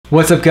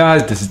What's up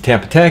guys, this is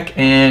TampaTec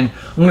and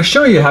I'm going to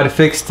show you how to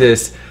fix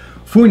this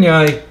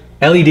Funyai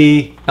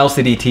LED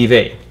LCD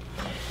TV.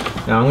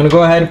 Now I'm going to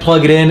go ahead and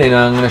plug it in and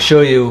I'm going to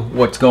show you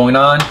what's going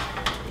on.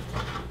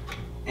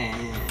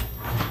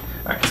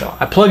 Alright, so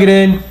I plug it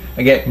in,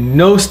 I get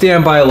no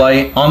standby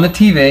light on the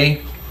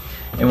TV,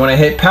 and when I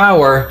hit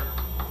power,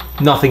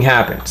 nothing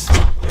happens.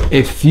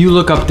 If you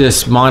look up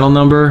this model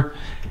number,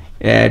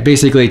 it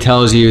basically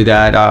tells you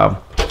that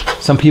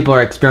some people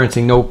are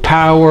experiencing no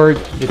power,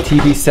 the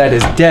TV set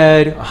is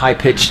dead, a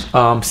high-pitched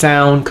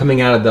sound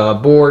coming out of the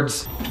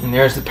boards. And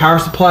there's the power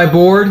supply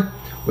board,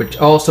 which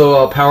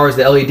also powers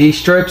the LED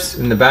strips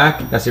in the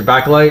back. That's your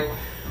backlight.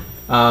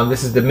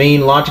 This is the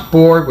main logic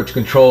board, which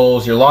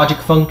controls your logic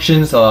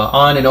functions,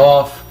 on and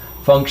off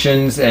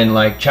functions, and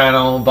like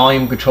channel,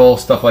 volume control,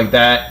 stuff like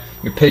that.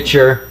 Your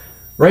picture.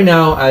 Right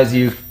now, as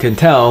you can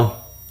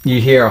tell, you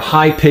hear a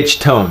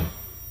high-pitched tone.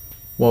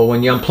 Well,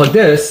 when you unplug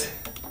this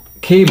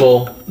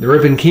cable, the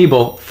ribbon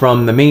cable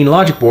from the main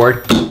logic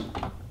board,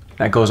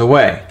 that goes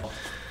away.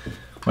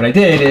 What I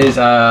did is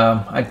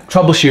I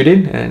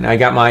troubleshooted and I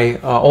got my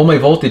all my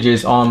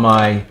voltages on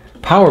my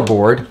power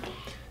board,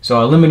 so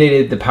I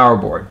eliminated the power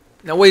board.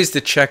 Now, ways to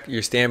check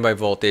your standby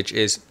voltage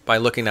is by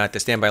looking at the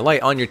standby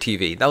light on your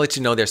TV. That lets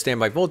you know there's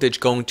standby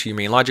voltage going to your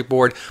main logic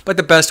board, but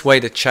the best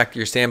way to check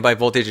your standby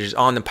voltage is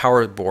on the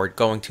power board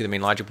going to the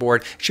main logic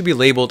board. It should be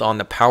labeled on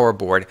the power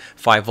board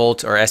 5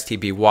 volts or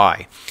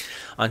STBY.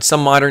 On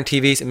some modern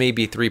TVs, it may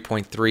be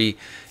 3.3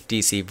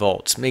 DC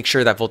volts. Make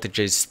sure that voltage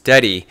is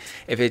steady.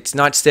 If it's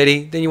not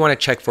steady, then you want to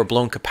check for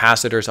blown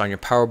capacitors on your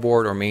power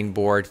board or main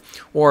board,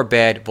 or a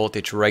bad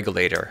voltage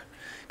regulator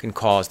can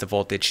cause the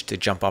voltage to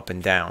jump up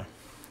and down.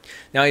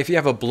 Now, if you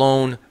have a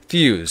blown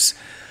fuse,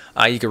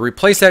 you can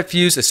replace that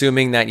fuse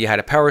assuming that you had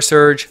a power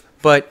surge,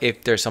 but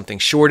if there's something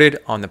shorted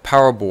on the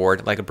power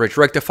board, like a bridge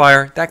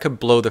rectifier, that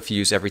could blow the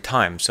fuse every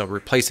time. So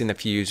replacing the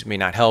fuse may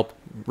not help,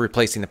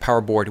 replacing the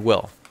power board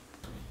will.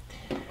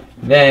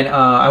 Then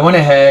I went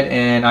ahead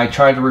and I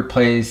tried to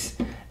replace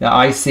the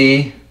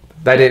IC.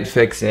 That didn't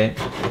fix it.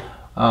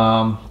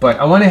 But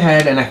I went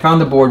ahead and I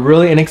found the board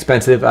really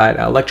inexpensive at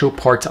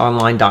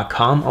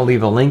electropartsonline.com. I'll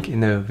leave a link in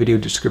the video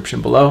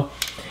description below.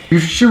 You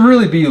should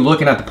really be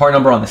looking at the part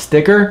number on the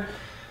sticker,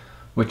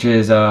 which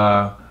is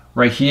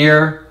right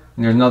here.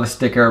 And there's another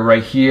sticker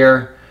right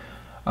here.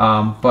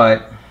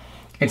 But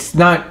it's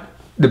not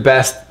the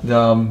best.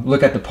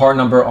 Look at the part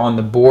number on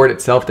the board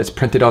itself that's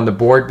printed on the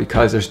board,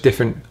 because there's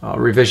different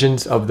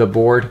revisions of the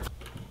board,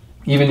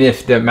 even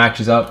if that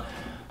matches up.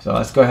 So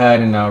let's go ahead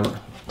and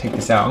take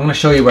this out. I'm going to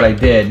show you what I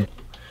did.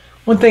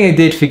 One thing I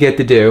did forget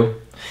to do,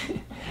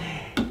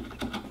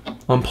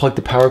 unplug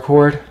the power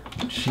cord.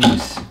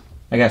 Jeez,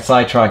 I got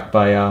sidetracked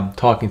by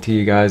talking to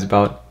you guys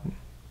about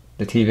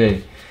the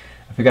TV.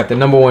 I forgot the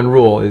 #1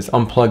 rule is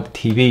unplug the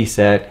TV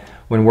set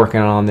when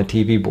working on the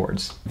TV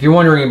boards. If you're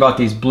wondering about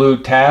these blue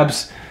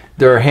tabs,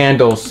 there are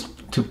handles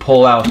to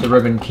pull out the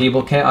ribbon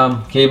cable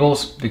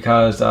cables,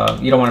 because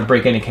you don't want to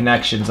break any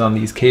connections on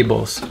these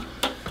cables.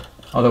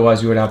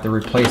 Otherwise, you would have to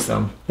replace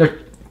them. They're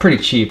pretty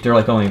cheap. They're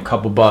like only a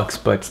couple bucks,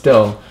 but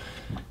still,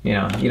 you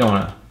know, you don't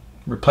want to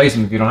replace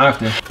them if you don't have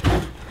to.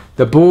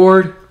 The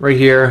board right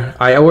here,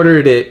 I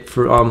ordered it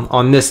for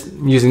on this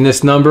using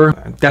this number.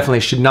 I definitely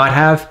should not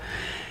have.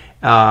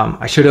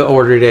 I should have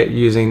ordered it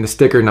using the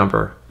sticker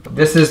number.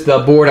 This is the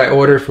board I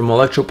ordered from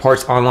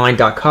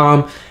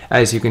electropartsonline.com.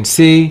 As you can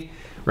see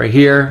right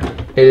here,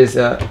 it is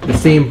the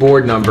same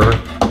board number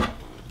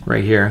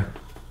right here.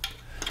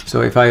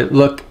 So if I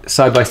look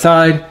side by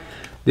side,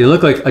 they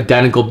look like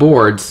identical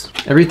boards.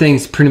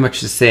 Everything's pretty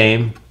much the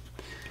same.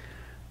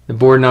 The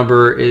board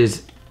number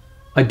is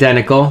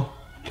identical,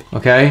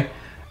 okay?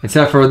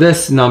 Except for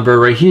this number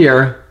right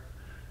here,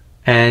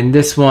 and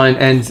this one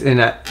ends in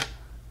a,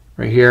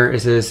 right here,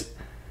 it says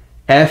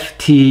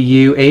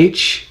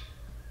FTUH.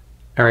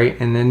 All right,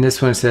 and then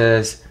this one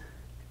says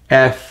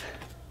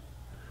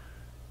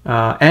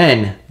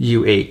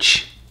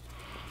FNUH.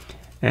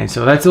 And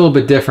so that's a little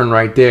bit different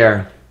right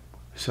there.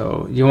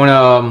 So you want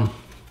to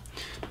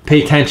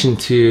pay attention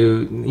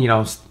to, you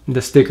know,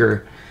 the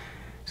sticker.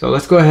 So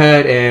let's go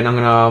ahead and I'm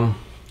gonna,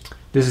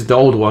 this is the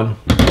old one.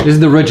 This is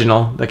the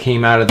original that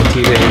came out of the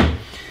TV.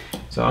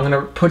 So I'm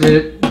gonna put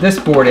this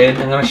board in.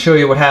 I'm gonna show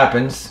you what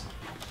happens.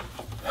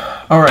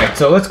 All right,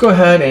 so let's go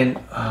ahead and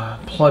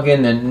plug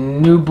in the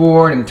new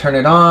board and turn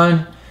it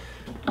on.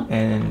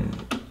 And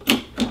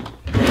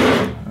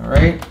all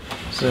right,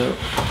 so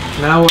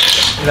now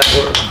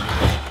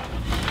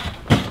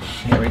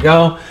here we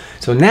go.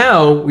 So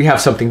now we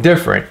have something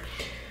different.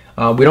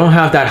 We don't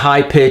have that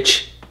high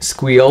pitch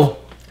squeal,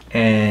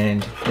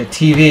 and the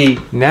TV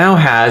now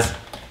has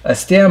a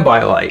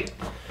standby light.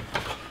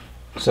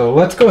 So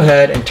let's go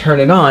ahead and turn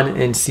it on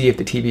and see if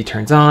the TV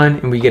turns on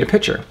and we get a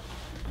picture.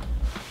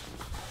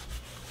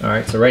 All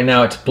right, so right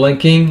now it's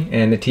blinking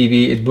and the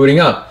TV is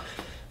booting up.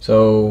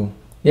 So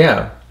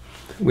yeah,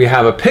 we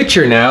have a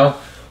picture now,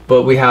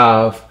 but we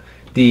have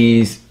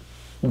these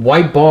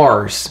white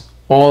bars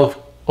all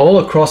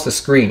across the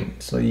screen.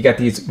 So you got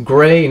these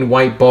gray and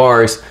white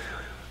bars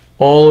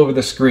all over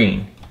the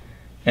screen.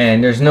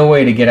 and there's no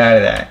way to get out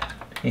of that.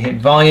 You hit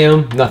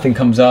volume, nothing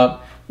comes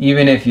up.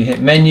 Even if you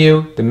hit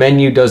menu, the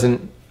menu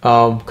doesn't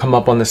come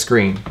up on the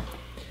screen.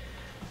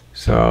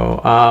 So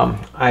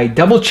I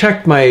double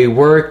checked my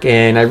work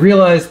and I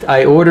realized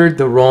I ordered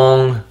the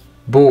wrong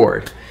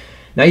board.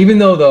 Now, even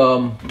though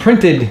the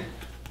printed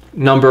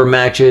number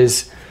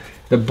matches,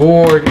 the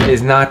board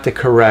is not the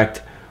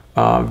correct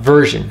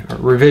version or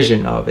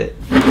revision of it.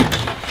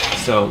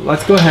 So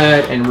let's go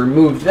ahead and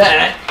remove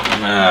that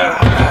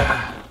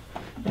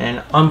and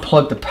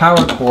unplug the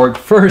power cord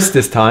first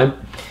this time.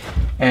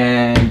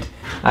 And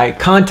I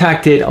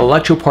contacted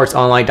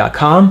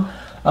electropartsonline.com.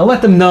 I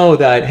let them know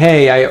that,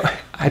 hey,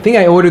 I think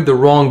I ordered the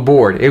wrong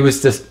board. It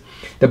was just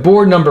the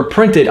board number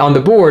printed on the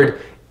board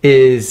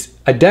is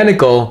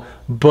identical,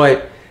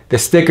 but the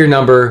sticker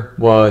number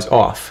was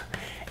off.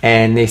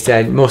 And they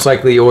said most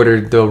likely you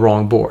ordered the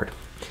wrong board.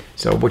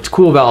 So what's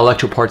cool about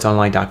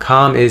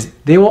electropartsonline.com is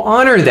they will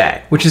honor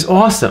that, which is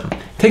awesome.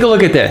 Take a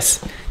look at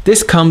this.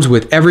 This comes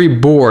with every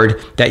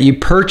board that you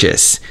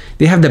purchase.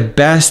 They have the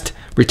best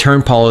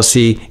return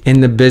policy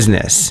in the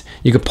business.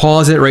 You can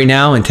pause it right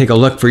now and take a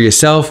look for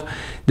yourself.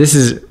 This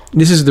is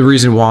the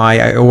reason why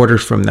I ordered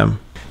from them.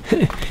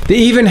 They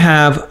even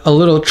have a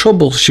little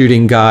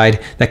troubleshooting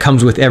guide that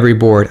comes with every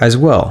board as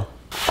well.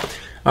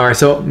 All right,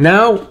 so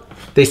now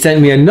they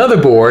sent me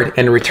another board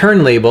and a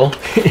return label.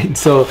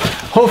 So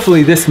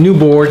hopefully this new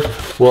board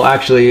will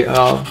actually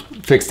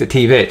fix the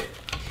TV.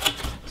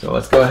 So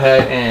let's go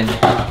ahead and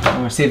I'm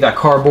gonna save that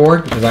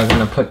cardboard because I'm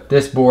gonna put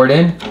this board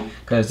in,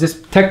 because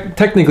this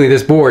technically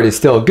this board is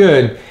still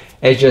good.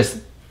 It's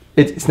just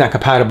it's not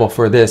compatible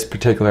for this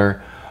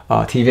particular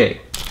TV.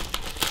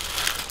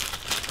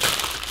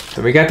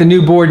 So we got the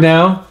new board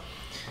now,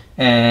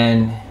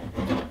 and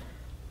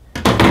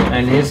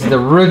here's the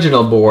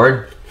original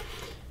board.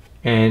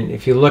 And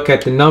if you look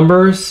at the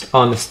numbers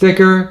on the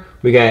sticker,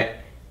 we got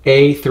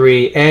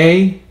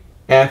A3A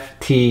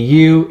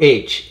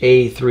FTUH,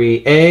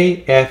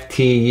 A3A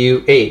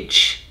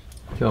FTUH.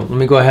 So let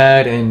me go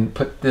ahead and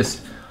put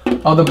this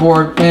other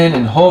board in,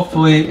 and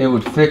hopefully it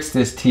would fix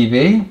this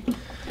TV,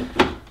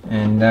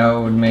 and that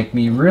would make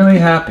me really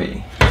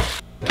happy.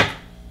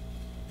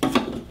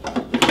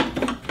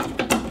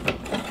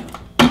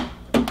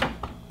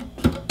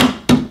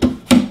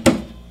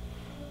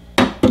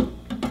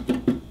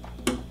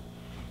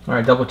 All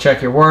right, double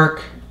check your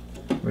work.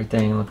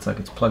 Everything looks like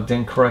it's plugged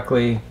in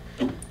correctly.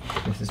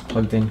 This is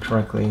plugged in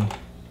correctly.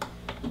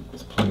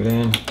 Let's plug it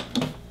in.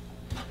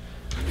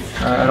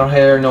 I don't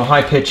hear no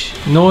high pitch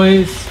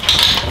noise.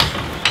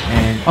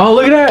 And oh,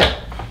 look at that!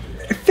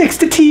 It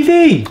fixed the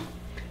TV.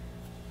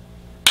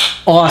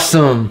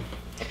 Awesome.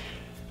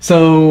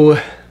 So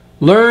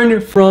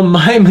learn from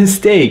my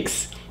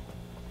mistakes.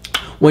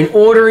 When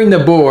ordering the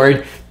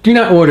board, do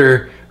not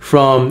order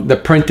from the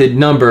printed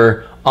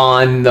number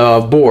on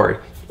the board.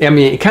 I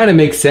mean, it kind of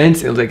makes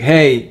sense. It was like,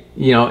 hey,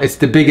 you know, it's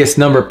the biggest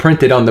number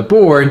printed on the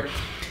board,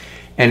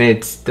 and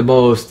it's the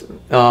most,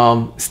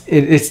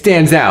 it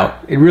stands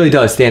out. It really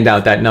does stand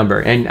out, that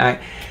number.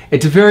 And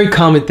it's a very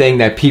common thing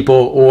that people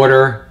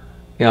order,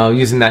 you know,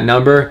 using that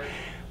number.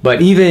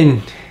 But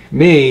even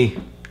me,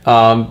 you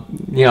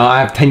know,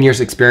 I have 10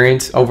 years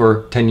experience,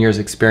 over 10 years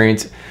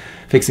experience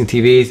fixing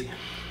TVs.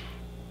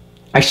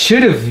 I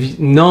should have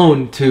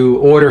known to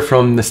order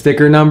from the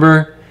sticker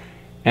number,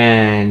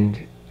 and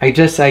I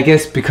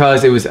guess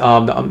because it was,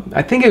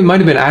 I think it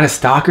might have been out of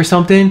stock or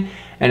something,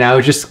 and I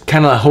was just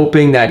kind of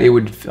hoping that it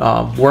would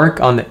work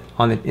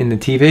in the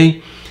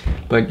TV.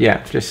 But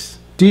yeah, just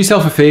do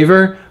yourself a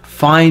favor,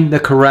 find the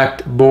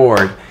correct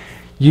board.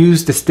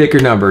 Use the sticker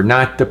number,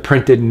 not the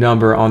printed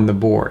number on the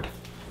board.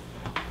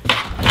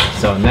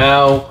 So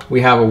now we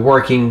have a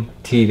working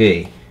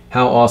TV.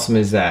 How awesome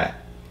is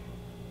that?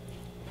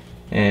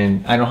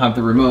 And I don't have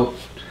the remote.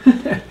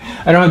 I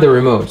don't have the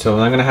remote, so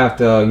I'm gonna have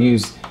to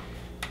use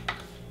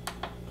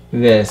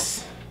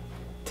this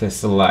to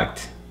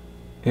select.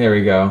 Here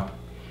we go.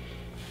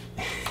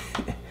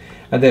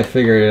 I did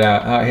figure it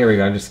out. Oh, here we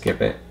go. I'll just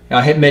skip it.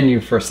 I'll hit menu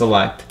for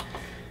select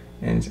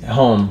and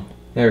home.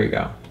 There we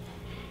go.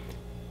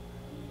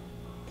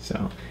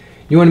 So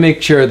you want to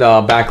make sure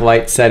the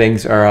backlight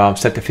settings are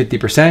set to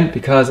 50%,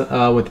 because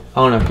with,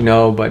 I don't know if you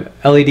know, but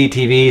LED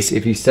TVs,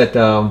 if you set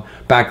the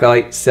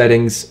backlight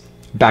settings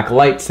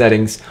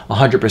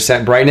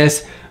 100%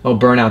 brightness, it'll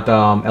burn out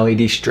the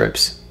LED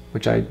strips,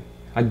 which I've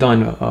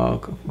done a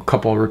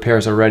couple of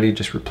repairs already,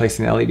 just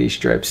replacing the LED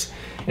strips.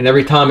 And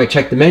every time I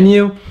check the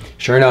menu,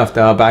 sure enough,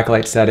 the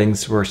backlight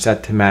settings were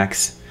set to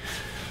max.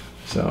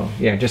 So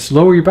yeah, just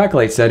lower your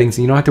backlight settings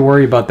and you don't have to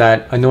worry about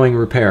that annoying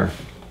repair.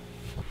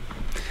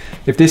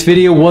 If this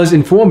video was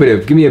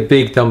informative, give me a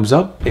big thumbs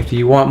up. If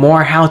you want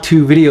more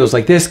how-to videos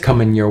like this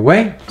coming your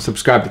way,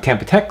 subscribe to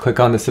TampaTec. Click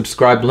on the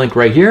subscribe link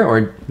right here,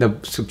 or the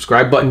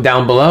subscribe button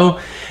down below.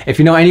 If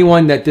you know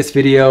anyone that this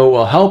video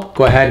will help,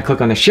 go ahead and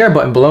click on the share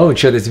button below and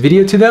share this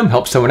video to them.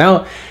 Help someone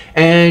out.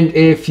 And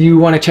if you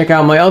want to check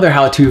out my other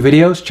how-to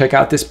videos, check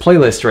out this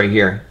playlist right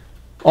here.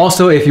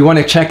 Also, if you want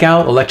to check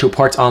out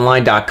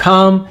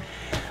electropartsonline.com,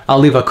 I'll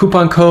leave a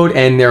coupon code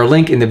and their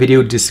link in the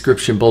video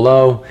description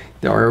below.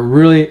 They are a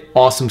really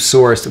awesome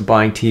source of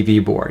buying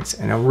TV boards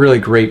and a really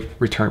great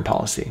return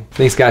policy.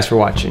 Thanks guys for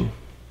watching.